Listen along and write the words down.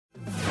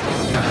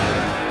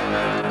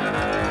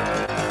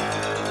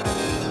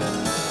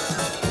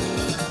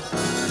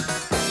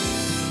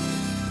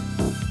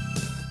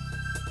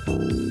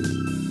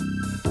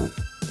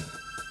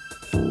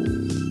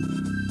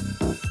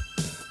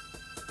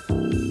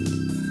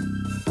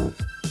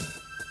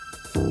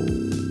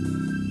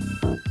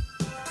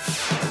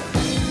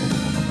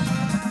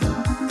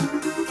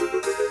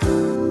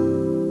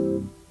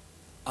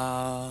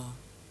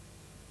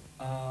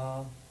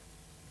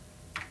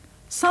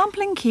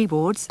Modern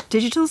keyboards,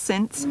 digital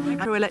synths, and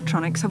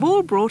microelectronics have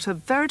all brought a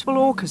veritable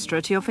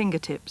orchestra to your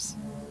fingertips.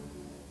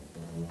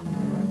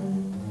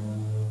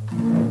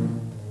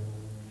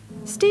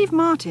 Steve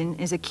Martin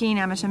is a keen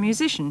amateur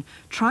musician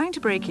trying to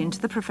break into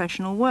the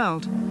professional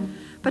world.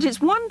 But it's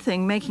one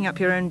thing making up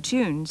your own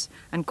tunes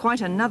and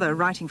quite another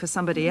writing for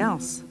somebody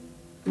else.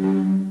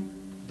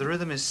 The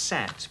rhythm is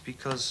set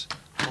because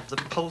of the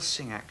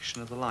pulsing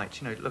action of the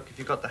light. You know, look, if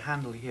you've got the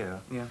handle here,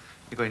 you're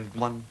going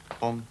one,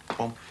 boom,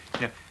 boom,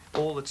 you know,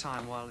 all the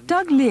time while...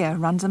 Doug Lear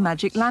runs a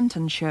magic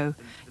lantern show,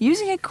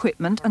 using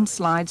equipment and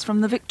slides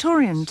from the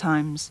Victorian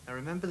times. Now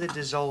remember they're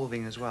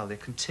dissolving as well, they're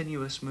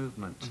continuous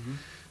movement.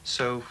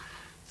 So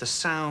the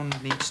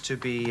sound needs to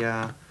be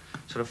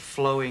sort of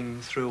flowing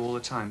through all the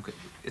time.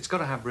 It's got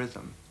to have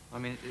rhythm. I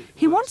mean,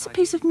 he wants a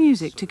piece of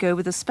music to go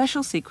with a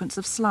special sequence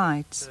of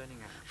slides.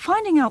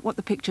 Finding out what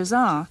the pictures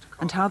are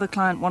and how the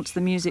client wants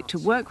the music to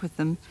work with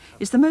them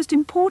is the most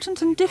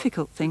important and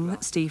difficult thing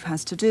that Steve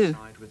has to do.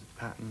 Side with the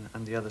pattern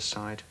and the other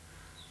side,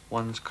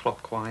 one's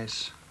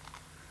clockwise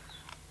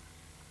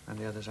and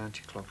the other's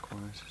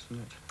anti-clockwise,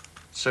 isn't it?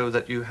 So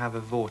that you have a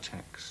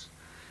vortex,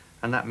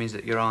 and that means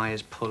that your eye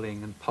is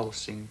pulling and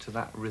pulsing to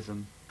that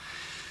rhythm.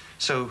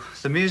 So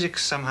the music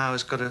somehow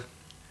has got to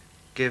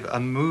give a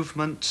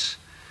movement,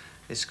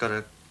 it's got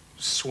to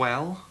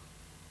swell,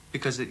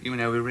 because, you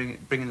know, we're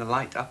bringing the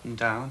light up and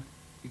down.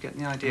 You get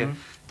the idea?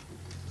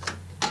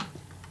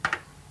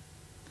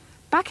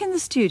 Back in the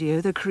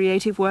studio, the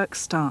creative work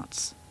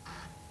starts.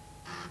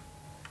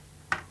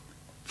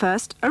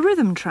 First, a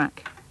rhythm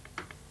track.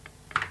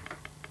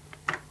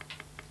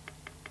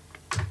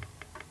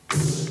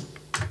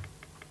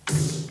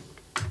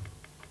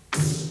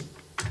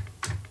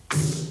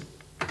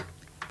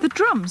 The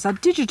drums are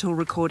digital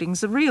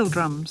recordings of real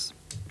drums.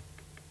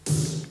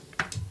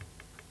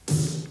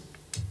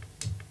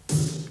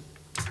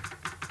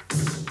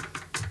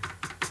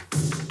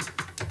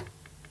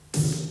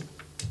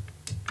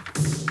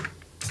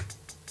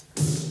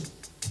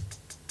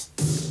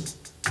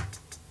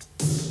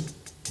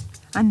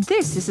 And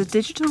this is a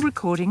digital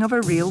recording of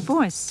a real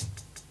voice.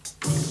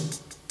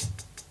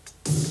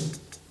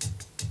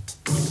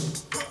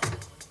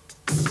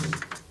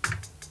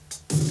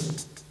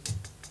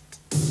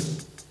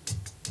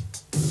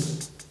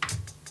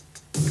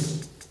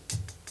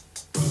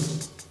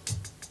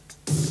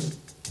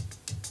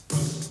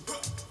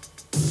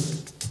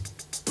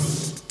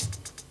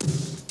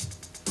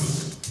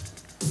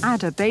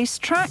 Add a bass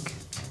track.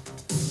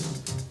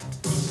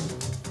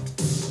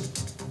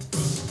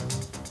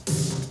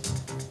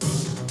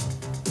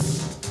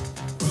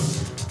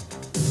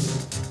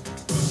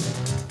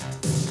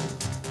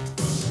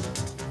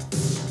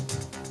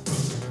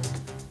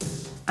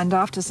 And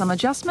after some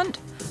adjustment,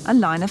 a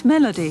line of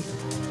melody.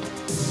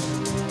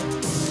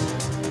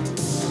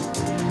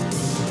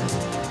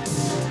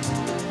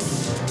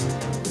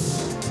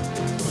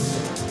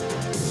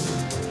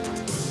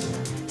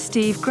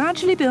 Steve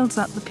gradually builds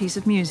up the piece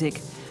of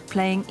music,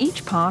 playing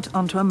each part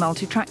onto a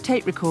multi-track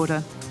tape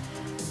recorder.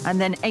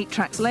 And then 8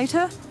 tracks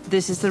later,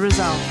 this is the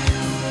result.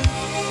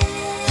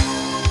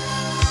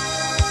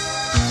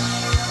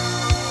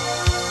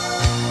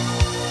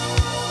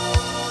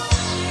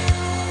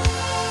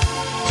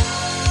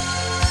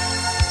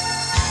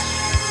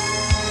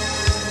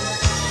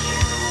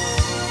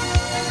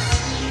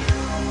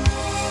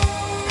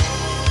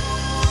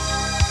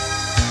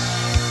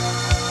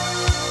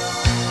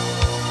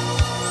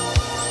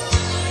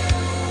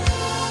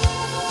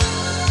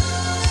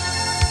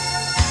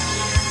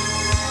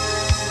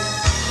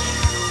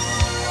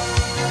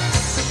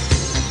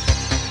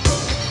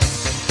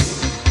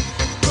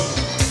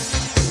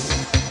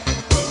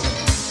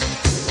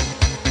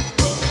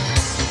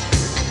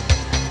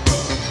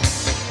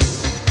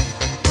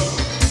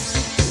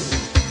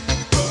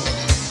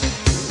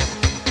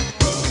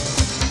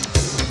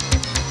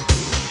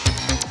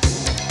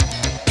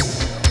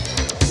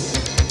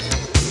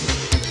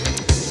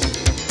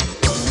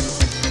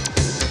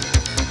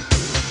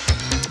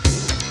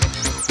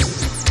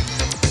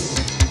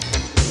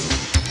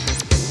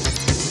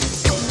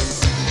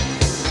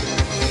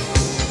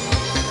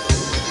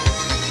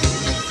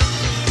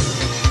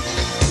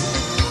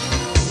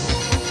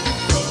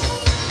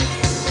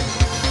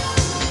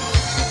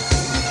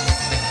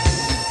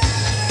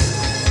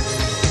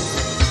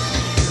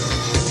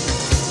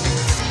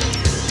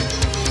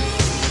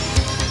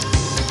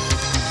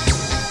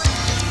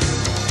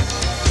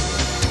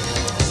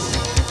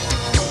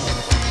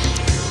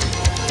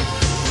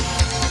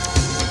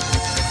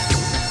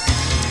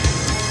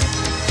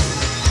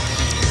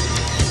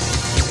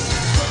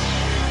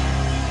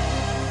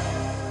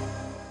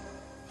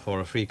 For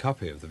a free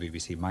copy of the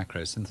BBC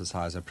Micro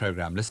Synthesizer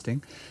programme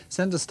listing,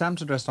 send a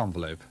stamped addressed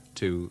envelope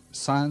to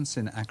Science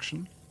in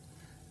Action,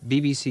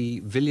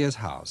 BBC Villiers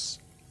House,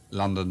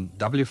 London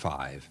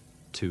W5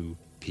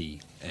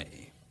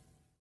 2PA.